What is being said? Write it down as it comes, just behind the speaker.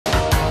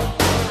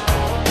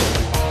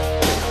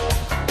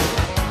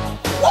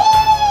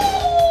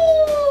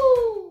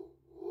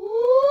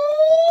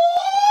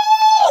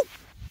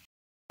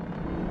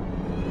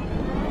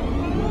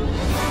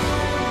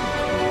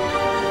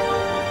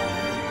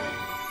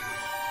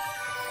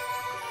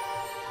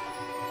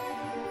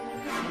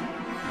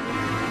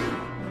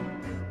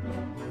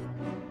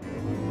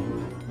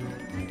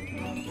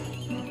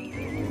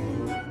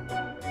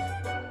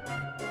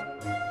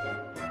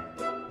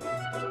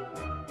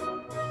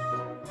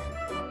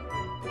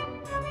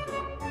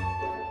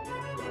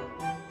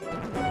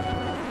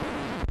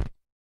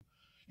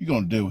you're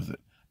going to deal with it.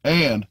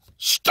 And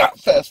stop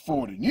fast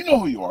forwarding. You know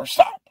who you are.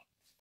 Stop.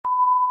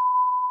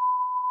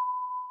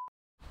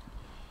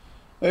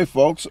 Hey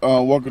folks,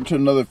 welcome to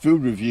another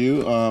food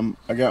review.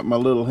 I got my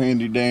little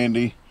handy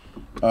dandy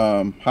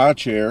high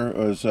chair,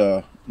 as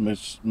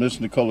Miss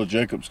Nicola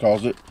Jacobs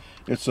calls it.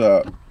 It's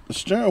a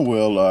steering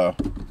wheel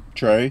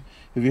tray.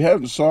 If you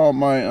haven't saw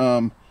my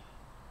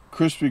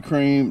Krispy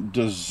Kreme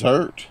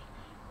dessert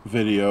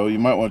video, you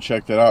might want to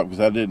check that out,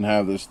 because I didn't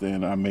have this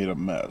then. I made a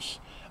mess.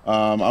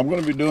 I'm going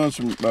to be doing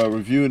some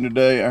reviewing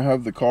today. I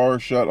have the car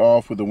shut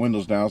off with the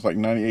windows down. It's like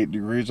 98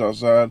 degrees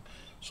outside,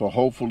 so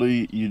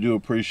hopefully you do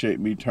appreciate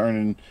me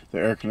turning the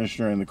air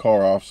conditioner in the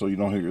car off so you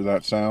don't hear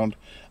that sound.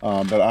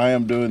 But I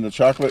am doing the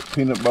chocolate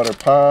peanut butter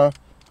pie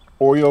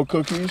Oreo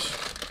cookies.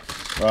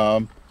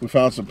 We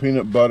found some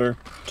peanut butter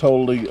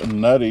totally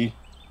nutty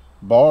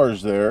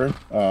bars there.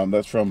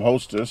 That's from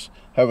Hostess.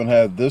 Haven't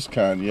had this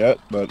kind yet,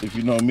 but if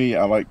you know me,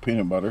 I like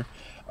peanut butter.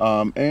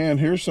 And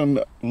here's some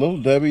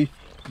Little Debbie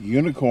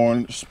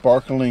unicorn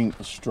sparkling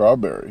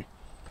strawberry.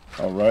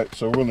 All right,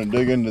 so we're going to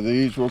dig into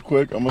these real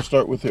quick. I'm going to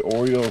start with the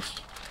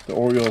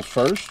Oreos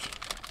first.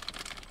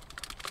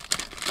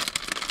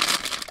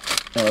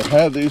 And I've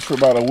had these for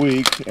about a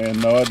week,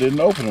 and no, I didn't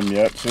open them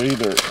yet. See,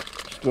 they're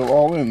still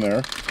all in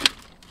there.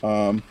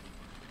 When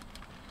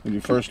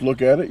you first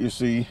look at it, you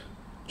see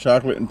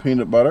chocolate and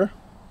peanut butter.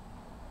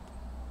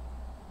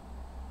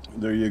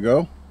 There you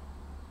go.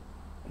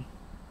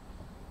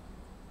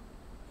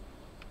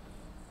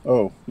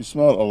 Oh, you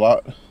smell a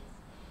lot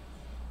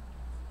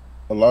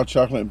of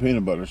chocolate and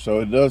peanut butter,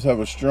 so it does have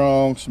a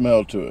strong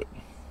smell to it.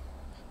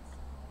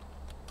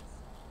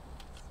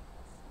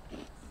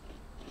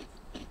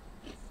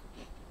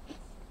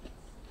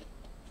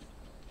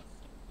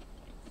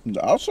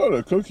 The outside of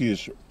the cookie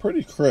is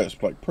pretty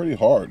crisp, like pretty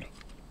hard.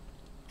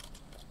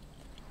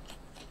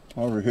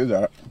 I overhear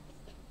that.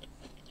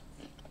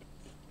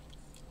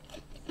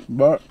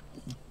 But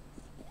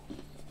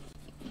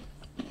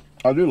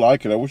I do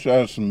like it. I wish I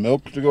had some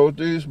milk to go with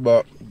these,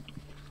 but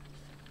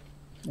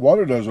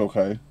water does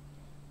okay.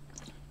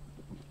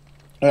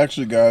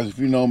 Actually, guys, if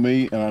you know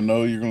me, and I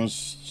know you're gonna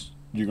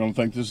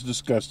think this is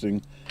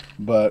disgusting,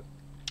 but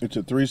it's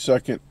a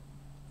 3-second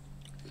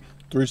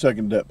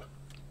dip,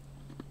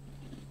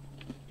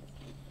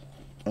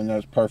 and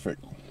that's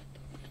perfect.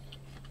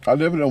 I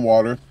dip it in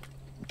water.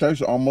 It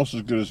tastes almost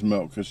as good as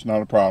milk. It's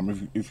not a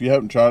problem. If you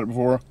haven't tried it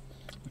before,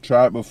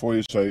 try it before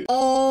you say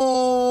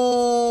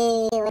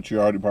what you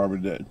already probably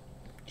did.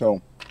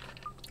 So,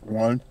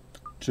 1,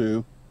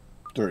 2,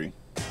 3.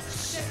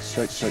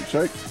 Shake, shake,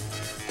 shake.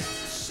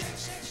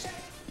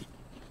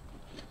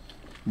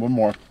 One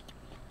more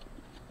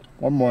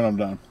and I'm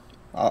done.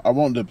 I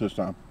won't dip this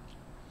time.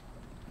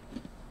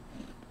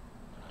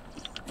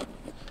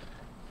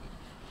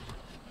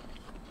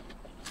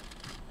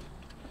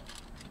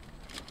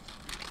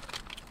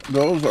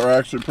 Those are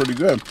actually pretty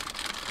good.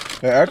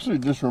 They actually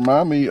just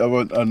remind me of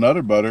a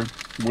Nutter Butter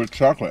with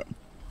chocolate.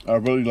 I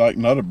really like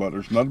Nutter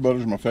Butters. Nutter Butter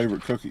is my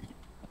favorite cookie.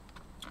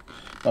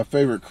 My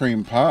favorite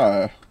cream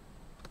pie.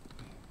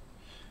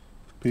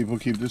 People,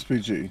 keep this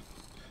PG.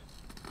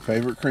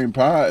 Favorite cream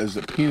pie is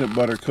the peanut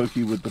butter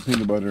cookie with the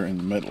peanut butter in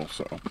the middle.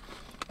 So,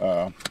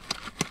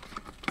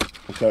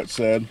 with that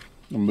said,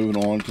 I'm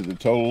moving on to the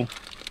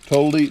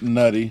totally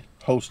nutty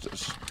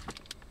Hostess.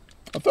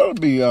 I thought it'd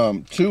be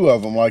 2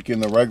 of them like in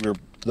the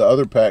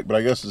other pack, but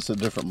I guess it's a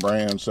different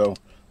brand, so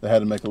they had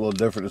to make it a little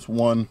different. It's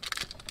 1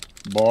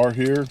 bar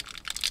here.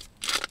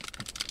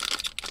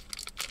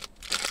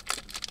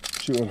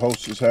 See what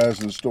Hostess has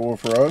in store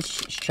for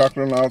us. It's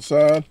chocolate on the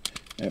outside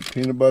and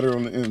peanut butter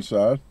on the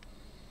inside.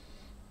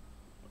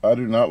 I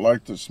do not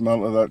like the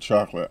smell of that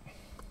chocolate.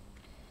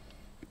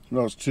 It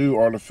smells too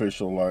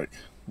artificial like.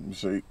 Let me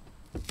see.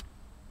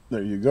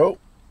 There you go.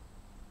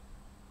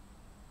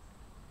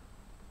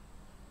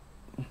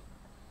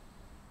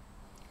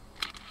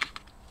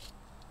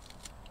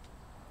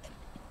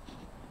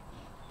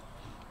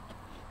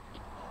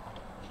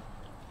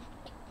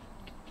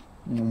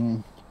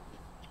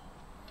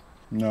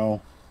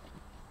 No.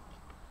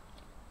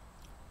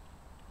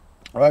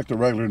 I like the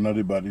regular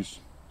Nutty Buddies.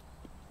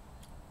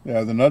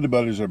 Yeah, the Nutty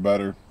Buddies are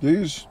better.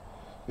 These,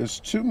 it's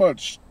too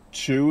much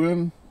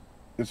chewing.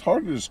 It's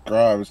hard to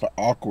describe. It's like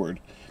awkward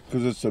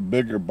because it's a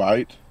bigger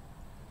bite.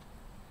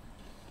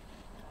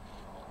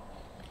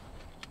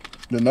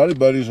 The Nutty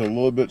Buddies are a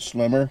little bit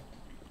slimmer,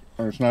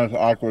 and it's not as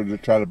awkward to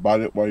try to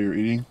bite it while you're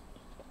eating.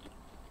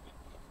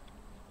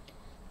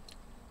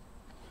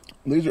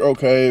 These are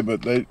okay,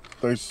 but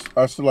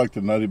I still like the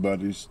Nutty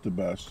Buddies the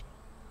best.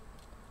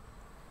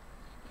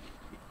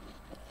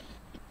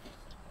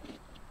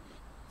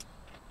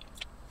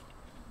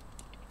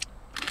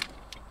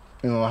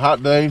 And on a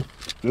hot day,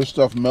 this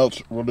stuff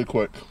melts really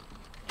quick.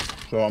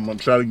 So I'm going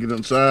to try to get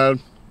inside.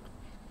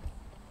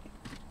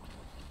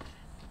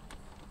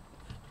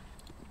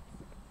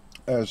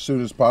 As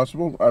soon as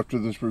possible after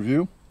this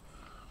review.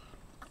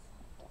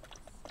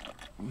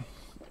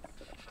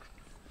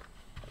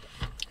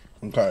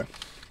 Okay.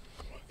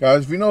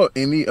 Guys, if you know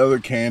any other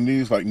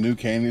candies, like new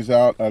candies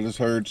out, I just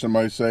heard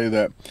somebody say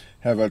that,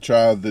 have I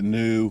tried the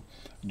new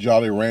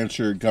Jolly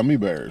Rancher gummy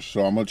bears?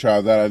 So I'm going to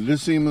try that. I did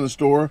see them in the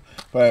store,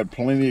 but I had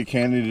plenty of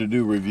candy to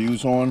do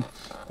reviews on.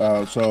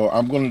 So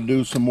I'm going to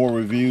do some more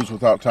reviews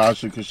without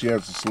Tasha because she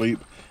has to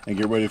sleep and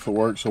get ready for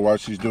work. So while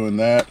she's doing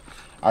that,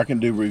 I can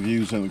do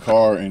reviews in the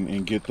car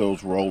and get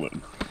those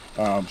rolling.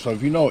 So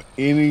if you know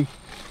any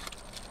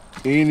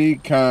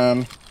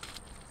kind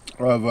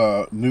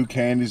of new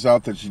candies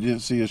out that you didn't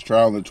see us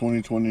try on the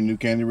 2020 new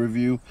candy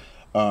review,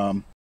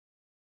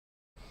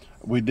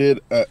 we did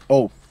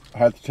oh, I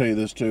have to tell you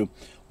this too,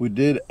 we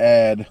did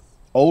add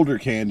older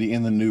candy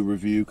in the new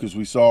review because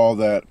we saw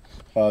that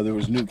there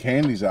was new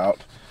candies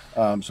out,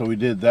 so we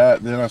did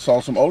that. Then I saw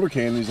some older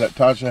candies that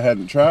Tasha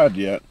hadn't tried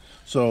yet,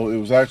 so it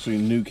was actually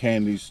new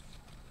candies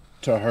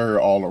to her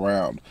all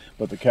around.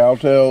 But the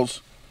Cowtails,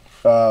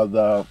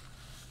 the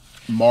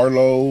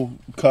Marlowe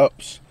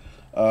cups,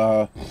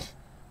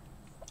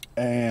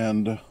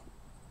 and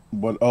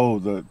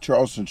the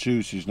Charleston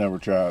Chews she's never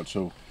tried,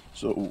 so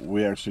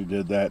we actually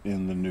did that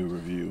in the new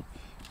review.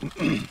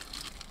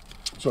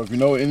 So if you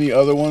know any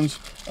other ones,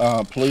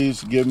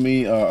 please give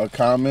me a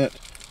comment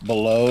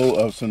below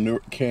of some new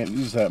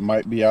candies that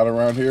might be out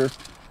around here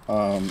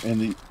in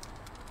the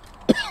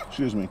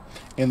excuse me,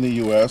 in the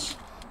US.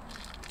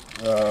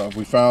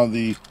 We found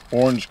the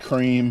orange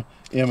cream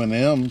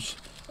M&Ms.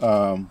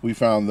 We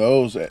found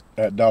those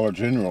at Dollar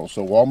General.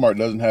 So Walmart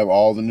doesn't have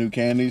all the new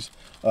candies.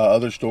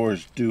 Other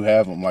stores do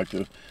have them, like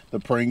the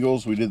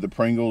Pringles. We did the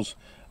Pringles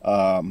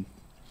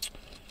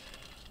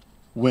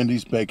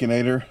Wendy's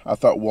Baconator. I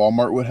thought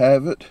Walmart would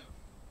have it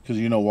because,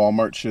 you know,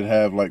 Walmart should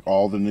have like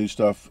all the new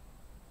stuff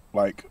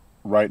like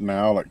right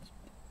now, like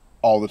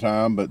all the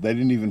time, but they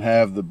didn't even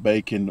have the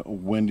bacon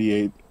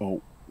Wendy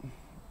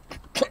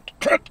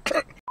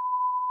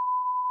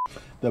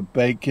the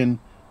bacon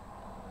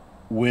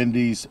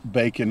Wendy's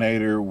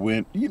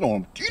Baconator you know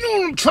what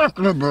I'm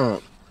talking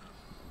about.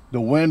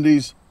 The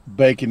Wendy's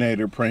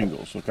Baconator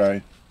Pringles,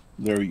 okay?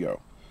 There you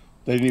go.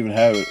 They didn't even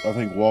have it. I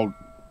think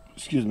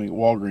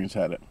Walgreens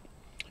had it.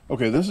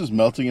 Okay, this is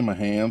melting in my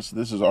hands.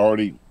 This is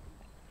already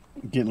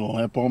getting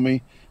limp on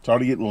me. It's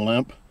already getting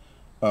limp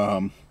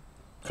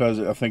because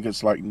I think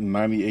it's like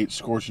 98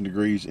 scorching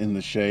degrees in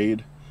the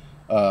shade.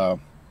 So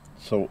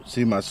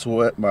see my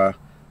sweat, my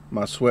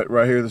sweat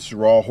right here. This is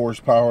raw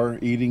horsepower,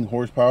 eating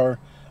horsepower.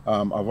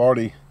 I've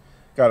already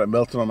got it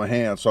melted on my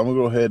hands, so I'm gonna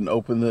go ahead and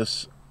open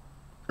this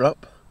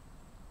up.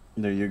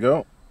 There you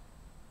go.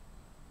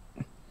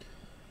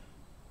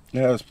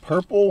 It has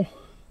purple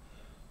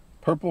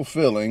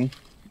filling.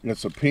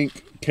 It's a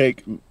pink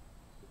cake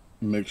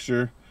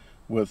mixture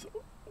with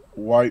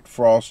white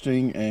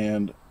frosting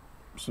and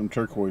some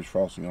turquoise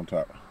frosting on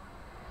top.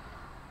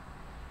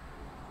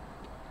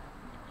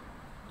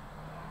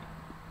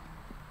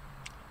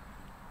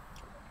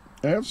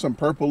 It has some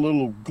purple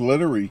little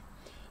glittery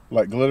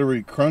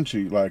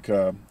crunchy, like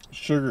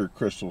sugar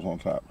crystals on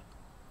top.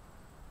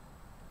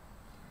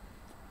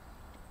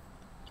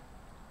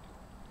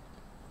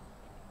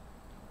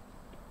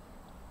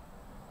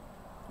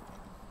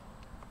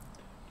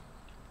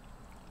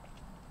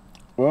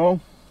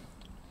 Well,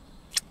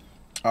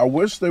 I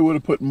wish they would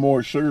have put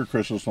more sugar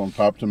crystals on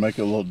top to make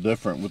it a little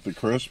different with the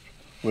crisp.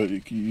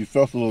 But you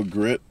felt a little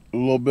grit a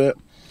little bit,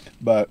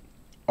 but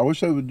I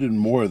wish they would have done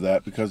more of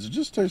that because it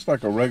just tastes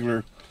like a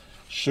regular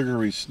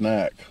sugary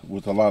snack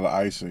with a lot of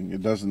icing.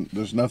 It doesn't.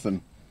 There's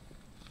nothing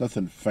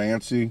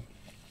fancy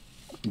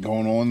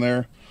going on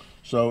there.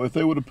 So if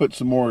they would have put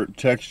some more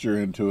texture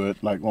into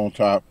it, like on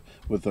top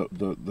with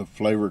the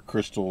flavor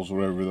crystals,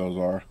 whatever those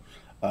are,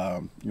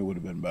 it would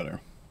have been better.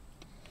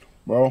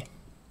 Well,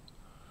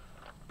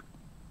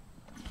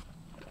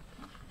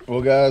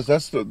 guys,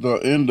 that's the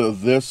end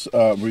of this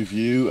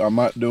review. I'm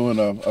not doing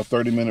a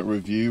 30-minute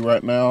review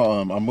right now.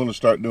 I'm going to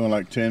start doing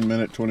like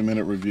 10-minute,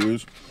 20-minute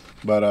reviews.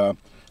 But I'm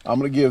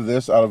going to give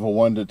this out of a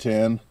 1 to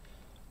 10.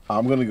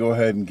 I'm going to go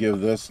ahead and give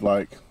this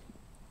like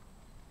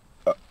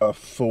a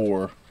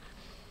 4.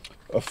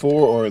 A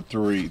 4 or a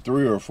 3.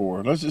 3 or a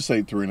 4. Let's just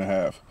say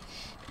 3.5.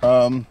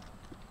 Out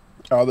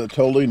of the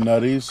Totally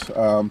Nutties,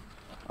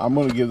 I'm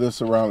going to give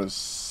this around a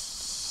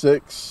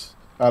 6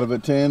 out of a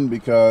 10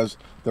 because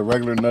the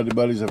regular Nutty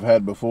Buddies I've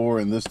had before,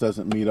 and this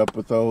doesn't meet up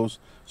with those.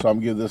 So I'm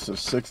going to give this a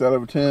 6 out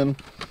of a 10.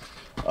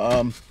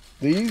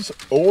 These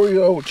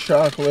Oreo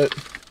chocolate,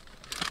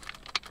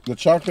 the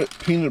chocolate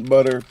peanut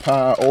butter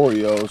pie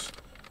Oreos,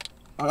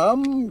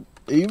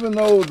 even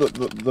though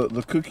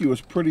the cookie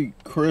was pretty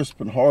crisp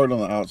and hard on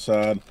the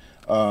outside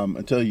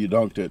until you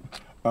dunked it,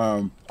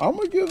 I'm going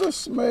to give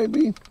this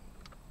maybe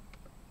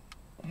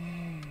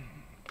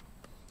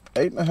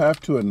 8.5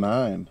 to a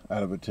 9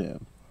 out of a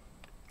 10.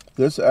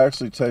 This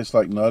actually tastes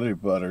like Nutty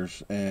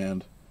Butters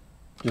and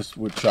just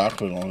with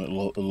chocolate on it a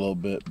little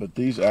bit, but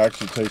these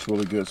actually taste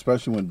really good,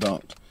 especially when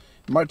dunked.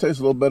 It might taste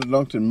a little better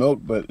dunked in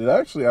milk, but it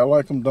actually, I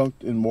like them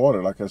dunked in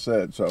water, like I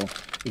said. So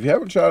if you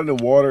haven't tried it in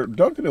water,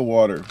 dunk it in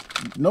water.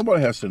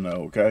 Nobody has to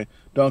know, okay?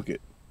 Dunk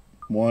it.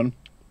 1,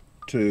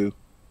 2,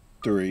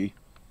 3.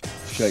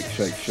 Shake,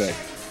 shake, shake.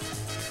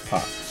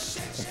 Hot.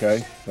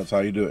 Okay, that's how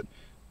you do it.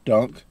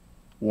 Dunk,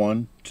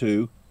 1,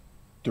 2,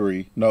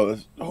 3. No,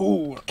 that's,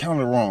 oh, I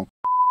counted wrong.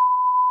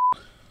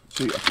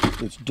 See,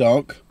 it's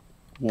dunk,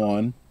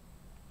 1,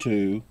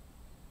 2,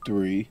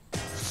 3.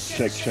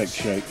 Shake, shake,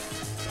 shake,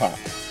 pop.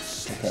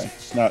 Okay,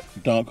 not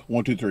dunk,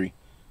 1, 2, 3.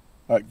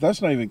 Like,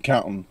 that's not even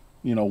counting,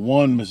 you know,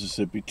 1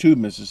 Mississippi, 2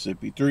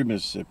 Mississippi, 3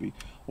 Mississippi,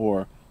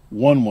 or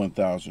 1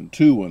 1,000,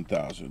 2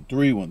 1,000,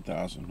 3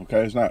 1,000.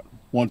 Okay, it's not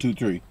 1, 2,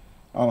 3.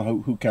 I don't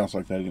know who counts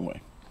like that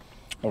anyway.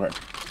 Okay.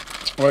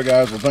 All right,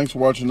 guys. Well, thanks for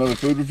watching another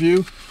food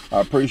review.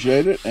 I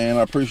appreciate it, and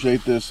I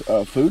appreciate this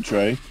food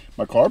tray.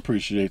 My car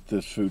appreciates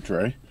this food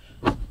tray.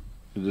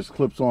 It just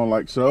clips on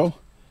like so,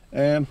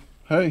 and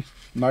hey,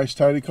 nice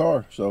tidy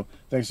car. So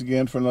thanks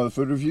again for another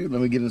food review.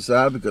 Let me get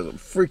inside because I'm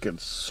freaking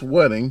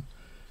sweating.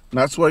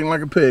 Not sweating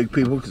like a pig,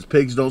 people, because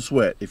pigs don't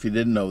sweat, if you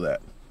didn't know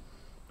that.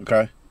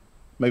 Okay?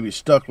 Maybe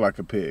stuck like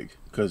a pig,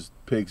 because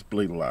pigs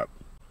bleed a lot.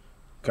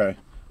 Okay?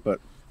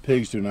 But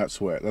pigs do not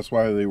sweat. That's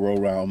why they roll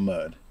around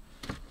mud.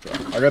 So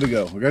I gotta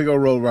go. I gotta go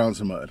roll around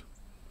some mud.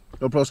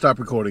 GoPro, stop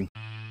recording.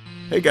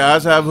 Hey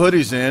guys, I have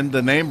hoodies in.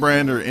 The name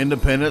brand are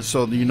independent,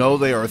 so you know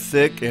they are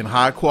thick and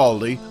high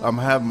quality. I'm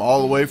having them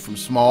all the way from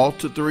small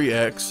to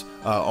 3X,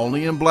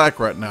 only in black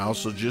right now,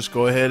 so just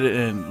go ahead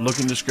and look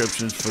in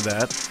descriptions for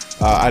that.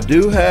 I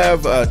do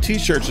have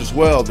t-shirts as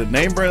well. The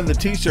name brand of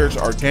the t-shirts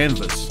are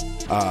canvas.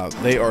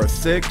 They are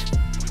thick,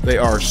 they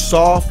are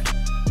soft.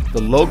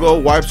 The logo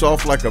wipes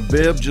off like a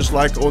bib, just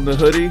like on the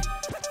hoodie.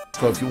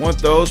 So if you want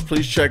those,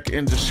 please check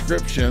in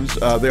descriptions.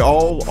 They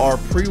all are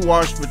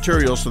pre-washed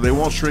material, so they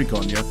won't shrink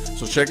on you.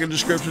 So check in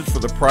descriptions for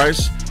the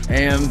price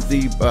and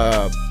the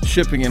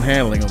shipping and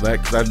handling of that,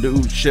 because I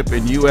do ship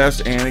in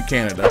US and in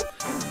Canada.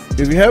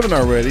 If you haven't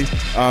already,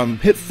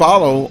 hit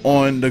follow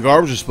on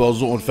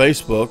DaGarbageDisposal on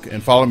Facebook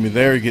and follow me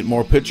there. You get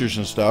more pictures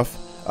and stuff.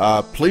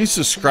 Please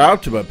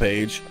subscribe to my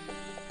page.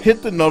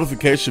 Hit the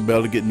notification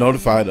bell to get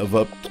notified of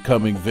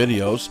upcoming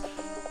videos.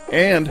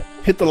 And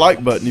hit the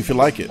like button if you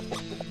like it.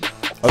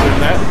 Other than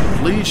that,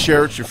 please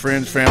share it with your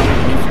friends, family,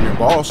 and even your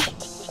boss.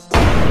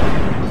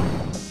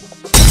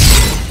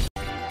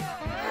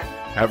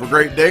 Have a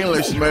great day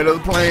unless you made other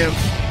plans.